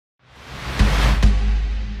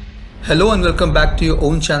Hello and welcome back to your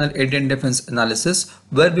own channel Indian Defense Analysis,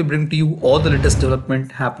 where we bring to you all the latest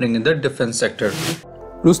development happening in the defense sector.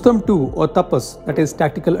 Rustom-II or TAPAS, that is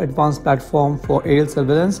Tactical Advanced Platform for Aerial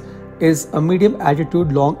Surveillance, is a medium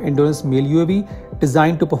altitude long endurance male UAV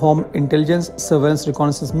designed to perform intelligence, surveillance,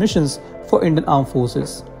 reconnaissance missions for Indian Armed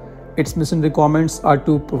Forces. Its mission requirements are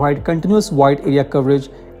to provide continuous wide area coverage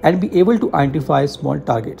and be able to identify small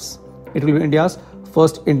targets. It will be India's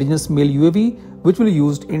first indigenous male UAV, which will be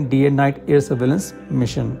used in day and night air surveillance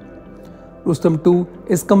mission. Rustom-II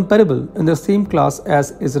is comparable in the same class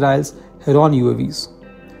as Israel's HERON UAVs.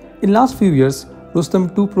 In last few years,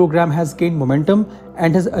 Rustom-II program has gained momentum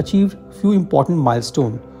and has achieved few important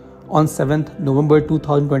milestones. On 7th November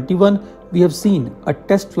 2021, we have seen a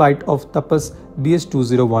test flight of TAPAS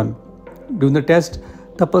BH-201. During the test,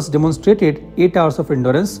 TAPAS demonstrated 8 hours of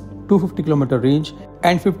endurance, 250 km range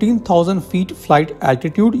and 15,000 feet flight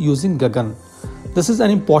altitude using GAGAN. This is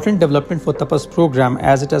an important development for TAPAS program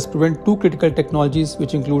as it has proven two critical technologies,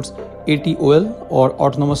 which includes ATOL or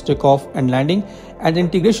autonomous takeoff and landing, and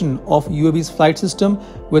integration of UAV's flight system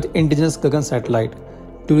with indigenous GAGAN satellite.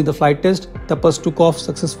 During the flight test, TAPAS took off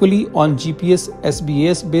successfully on GPS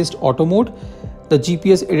SBAS based auto mode. The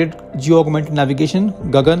GPS aided geo-augmented navigation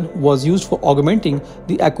GAGAN was used for augmenting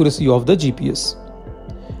the accuracy of the GPS.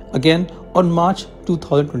 Again, on March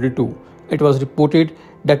 2022, it was reported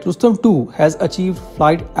that Rustom-II has achieved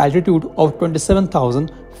flight altitude of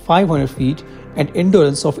 27,500 feet and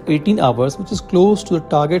endurance of 18 hours, which is close to the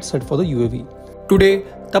target set for the UAV. Today,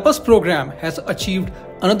 TAPAS program has achieved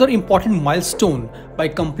another important milestone by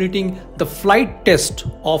completing the flight test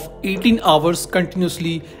of 18 hours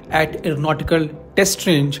continuously at Aeronautical Test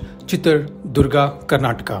Range, Chitradurga,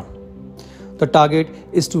 Karnataka. The target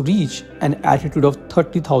is to reach an altitude of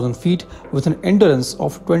 30,000 feet with an endurance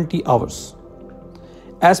of 20 hours.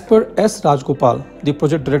 As per S. Rajgopal, the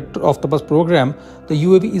project director of TAPAS program, the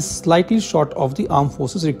UAV is slightly short of the armed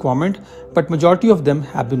forces requirement, but majority of them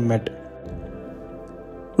have been met.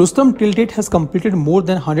 Rustom till date has completed more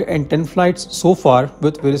than 110 flights so far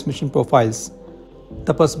with various mission profiles.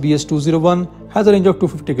 TAPAS BH-201 has a range of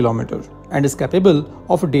 250 km and is capable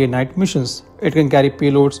of day and night missions. It can carry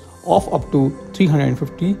payloads of up to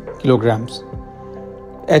 350 kilograms.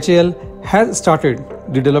 HAL has started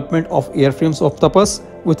the development of airframes of TAPAS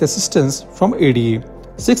with assistance from ADA.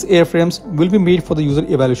 6 airframes will be made for the user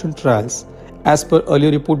evaluation trials. As per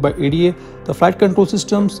earlier report by ADA, the flight control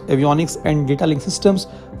systems, avionics and data link systems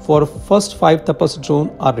for first 5 TAPAS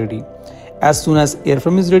drones are ready. As soon as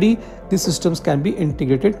airframe is ready, these systems can be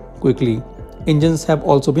integrated quickly. Engines have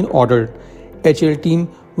also been ordered. HAL team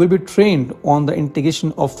will be trained on the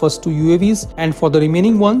integration of first 2 UAVs, and for the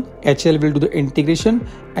remaining one, HAL will do the integration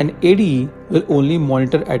and ADE will only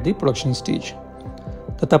monitor at the production stage.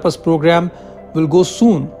 The TAPAS program will go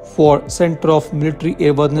soon for Center of Military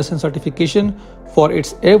Airworthiness and Certification for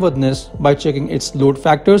its airworthiness by checking its load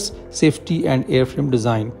factors, safety and airframe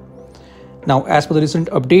design. Now, as per the recent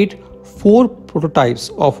update, 4 prototypes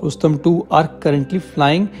of Rustom-II are currently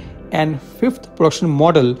flying and 5th production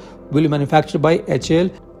model will be manufactured by HAL,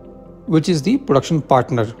 which is the production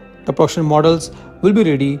partner. The production models will be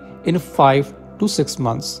ready in 5 to 6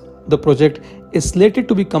 months. The project is slated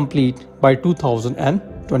to be complete by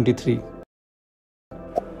 2023.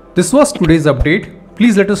 This was today's update.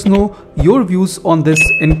 Please let us know your views on this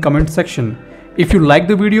in comment section. If you like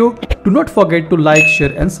the video, do not forget to like,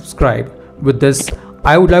 share and subscribe. With this,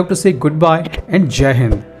 I would like to say goodbye and Jai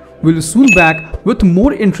Hind. We'll soon back with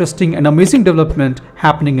more interesting and amazing development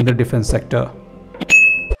happening in the defense sector.